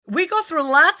we go through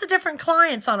lots of different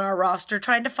clients on our roster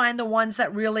trying to find the ones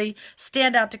that really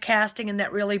stand out to casting and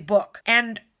that really book.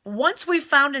 And once we've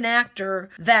found an actor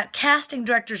that casting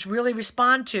directors really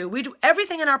respond to, we do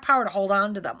everything in our power to hold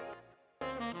on to them.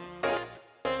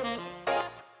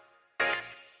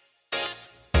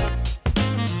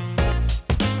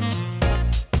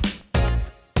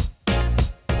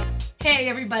 Hey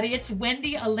everybody, it's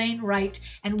Wendy Elaine Wright,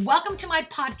 and welcome to my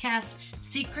podcast,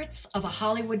 Secrets of a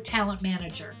Hollywood Talent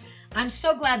Manager. I'm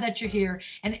so glad that you're here,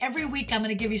 and every week I'm going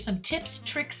to give you some tips,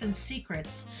 tricks, and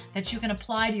secrets that you can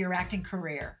apply to your acting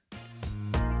career.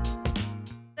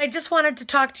 I just wanted to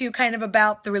talk to you kind of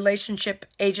about the relationship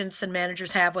agents and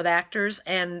managers have with actors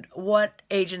and what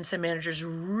agents and managers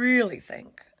really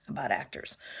think about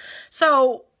actors.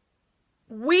 So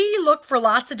we look for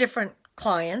lots of different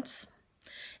clients,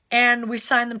 and we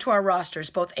sign them to our rosters,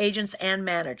 both agents and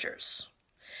managers.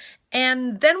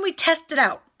 And then we test it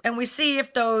out, and we see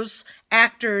if those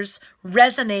actors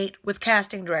resonate with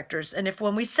casting directors. And if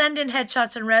when we send in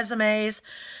headshots and resumes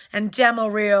and demo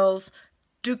reels,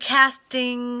 do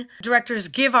casting directors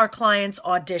give our clients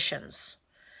auditions?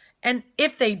 And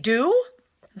if they do,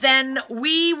 then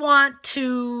we want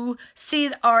to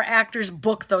see our actors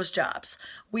book those jobs.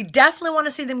 We definitely want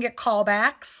to see them get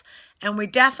callbacks. And we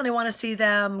definitely want to see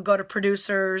them go to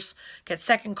producers, get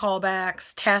second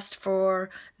callbacks, test for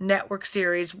network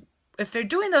series. If they're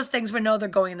doing those things, we know they're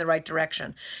going in the right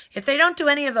direction. If they don't do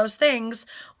any of those things,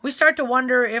 we start to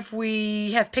wonder if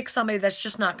we have picked somebody that's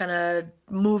just not going to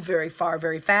move very far,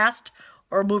 very fast,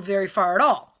 or move very far at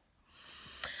all.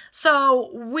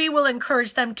 So we will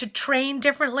encourage them to train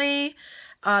differently,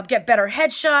 get better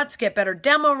headshots, get better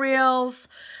demo reels,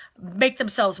 make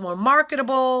themselves more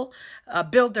marketable,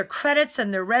 build their credits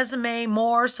and their resume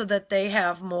more so that they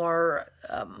have more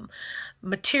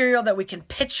material that we can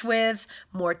pitch with,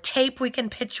 more tape we can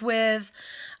pitch with,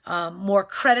 more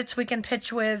credits we can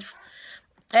pitch with.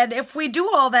 And if we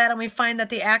do all that and we find that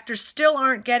the actors still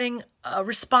aren't getting a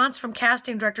response from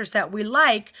casting directors that we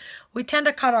like, we tend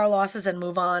to cut our losses and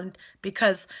move on,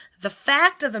 because the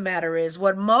fact of the matter is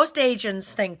what most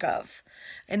agents think of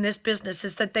in this business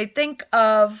is that they think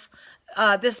of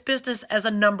this business as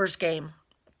a numbers game.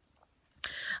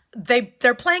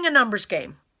 They're playing a numbers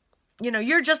game. You know,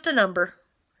 you're just a number.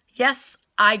 Yes,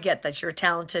 I get that you're a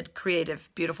talented, creative,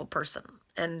 beautiful person.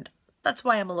 And that's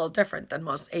why I'm a little different than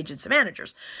most agents and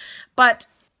managers. But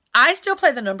I still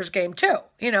play the numbers game too.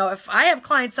 You know, if I have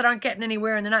clients that aren't getting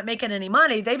anywhere and they're not making any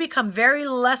money, they become very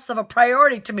less of a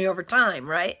priority to me over time,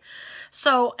 right?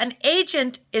 So an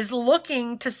agent is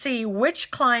looking to see which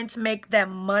clients make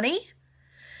them money,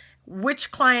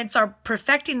 which clients are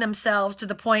perfecting themselves to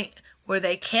the point where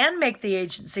they can make the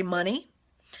agency money,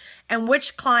 and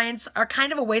which clients are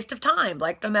kind of a waste of time.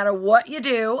 Like no matter what you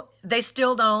do, they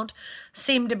still don't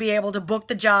seem to be able to book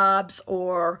the jobs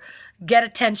or get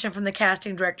attention from the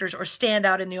casting directors or stand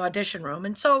out in the audition room.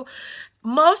 And so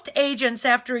most agents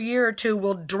after a year or two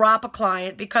will drop a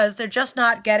client because they're just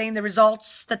not getting the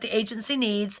results that the agency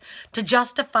needs to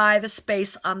justify the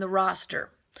space on the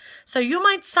roster. So you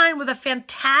might sign with a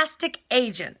fantastic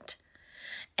agent,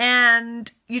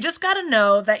 and you just got to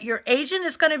know that your agent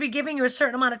is going to be giving you a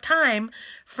certain amount of time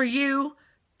for you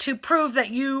to prove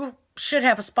that you should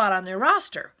have a spot on their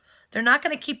roster. They're not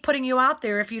going to keep putting you out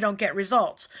there if you don't get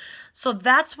results. So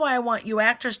that's why I want you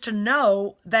actors to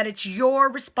know that it's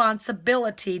your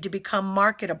responsibility to become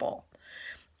marketable.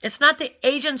 It's not the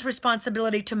agent's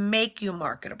responsibility to make you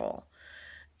marketable.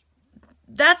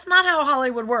 That's not how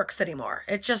Hollywood works anymore.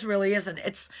 It just really isn't.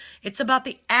 It's about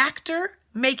the actor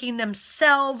making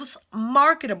themselves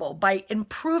marketable by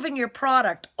improving your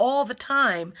product all the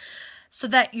time so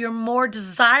that you're more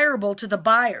desirable to the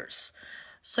buyers.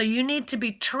 So you need to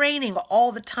be training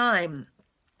all the time,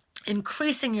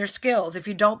 increasing your skills. If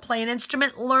you don't play an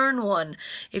instrument, learn one.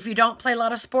 If you don't play a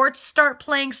lot of sports, start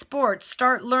playing sports.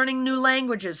 Start learning new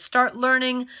languages. Start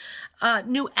learning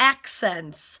new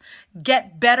accents.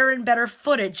 Get better and better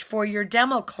footage for your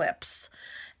demo clips.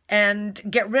 And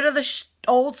get rid of the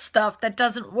old stuff that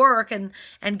doesn't work and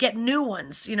get new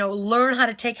ones. You know, learn how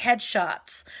to take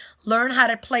headshots. Learn how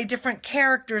to play different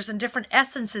characters and different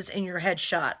essences in your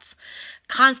headshots.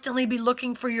 Constantly be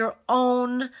looking for your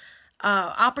own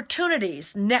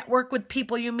opportunities. Network with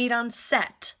people you meet on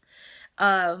set.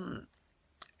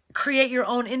 Create your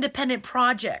own independent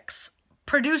projects.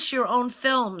 Produce your own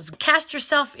films. Cast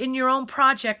yourself in your own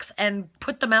projects and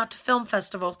put them out to film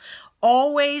festivals.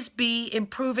 Always be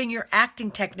improving your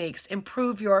acting techniques,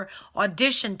 improve your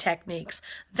audition techniques.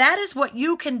 That is what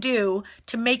you can do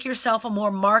to make yourself a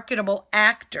more marketable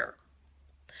actor.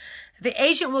 The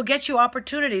agent will get you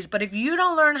opportunities, but if you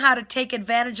don't learn how to take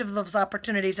advantage of those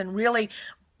opportunities and really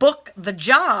book the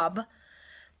job,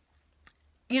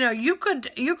 you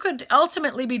could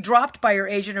ultimately be dropped by your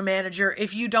agent or manager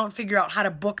if you don't figure out how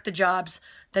to book the jobs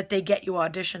that they get you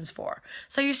auditions for.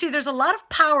 So you see, there's a lot of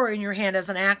power in your hand as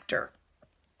an actor.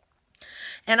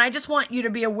 And I just want you to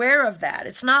be aware of that.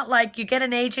 It's not like you get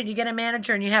an agent, you get a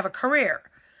manager, and you have a career.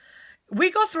 We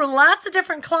go through lots of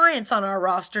different clients on our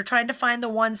roster trying to find the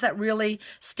ones that really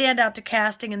stand out to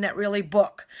casting and that really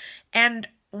book. And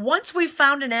once we've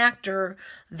found an actor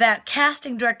that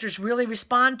casting directors really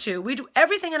respond to, we do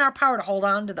everything in our power to hold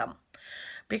on to them.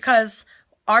 Because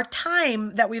our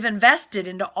time that we've invested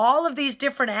into all of these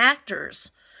different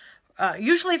actors,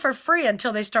 usually for free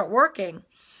until they start working,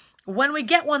 when we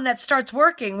get one that starts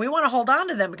working, we want to hold on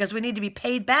to them because we need to be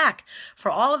paid back for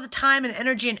all of the time and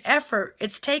energy and effort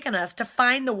it's taken us to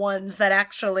find the ones that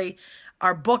actually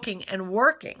are booking and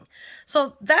working.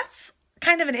 So that's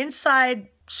kind of an inside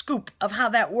scoop of how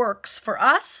that works for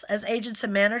us as agents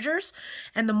and managers.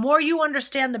 And the more you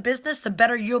understand the business, the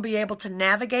better you'll be able to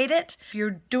navigate it. If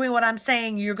you're doing what I'm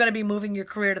saying, you're going to be moving your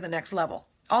career to the next level.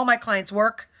 All my clients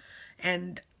work,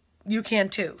 and you can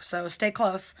too. So stay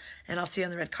close, and I'll see you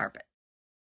on the red carpet.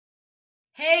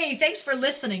 Hey, thanks for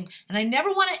listening. And I never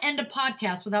want to end a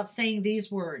podcast without saying these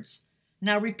words.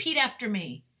 Now repeat after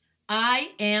me.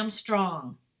 I am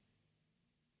strong.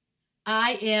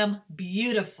 I am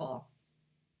beautiful.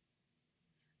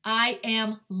 I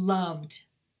am loved.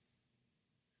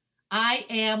 I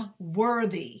am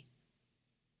worthy.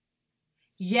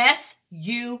 Yes,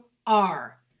 you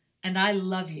are. And I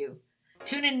love you.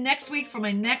 Tune in next week for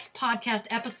my next podcast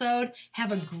episode.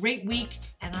 Have a great week,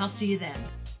 and I'll see you then.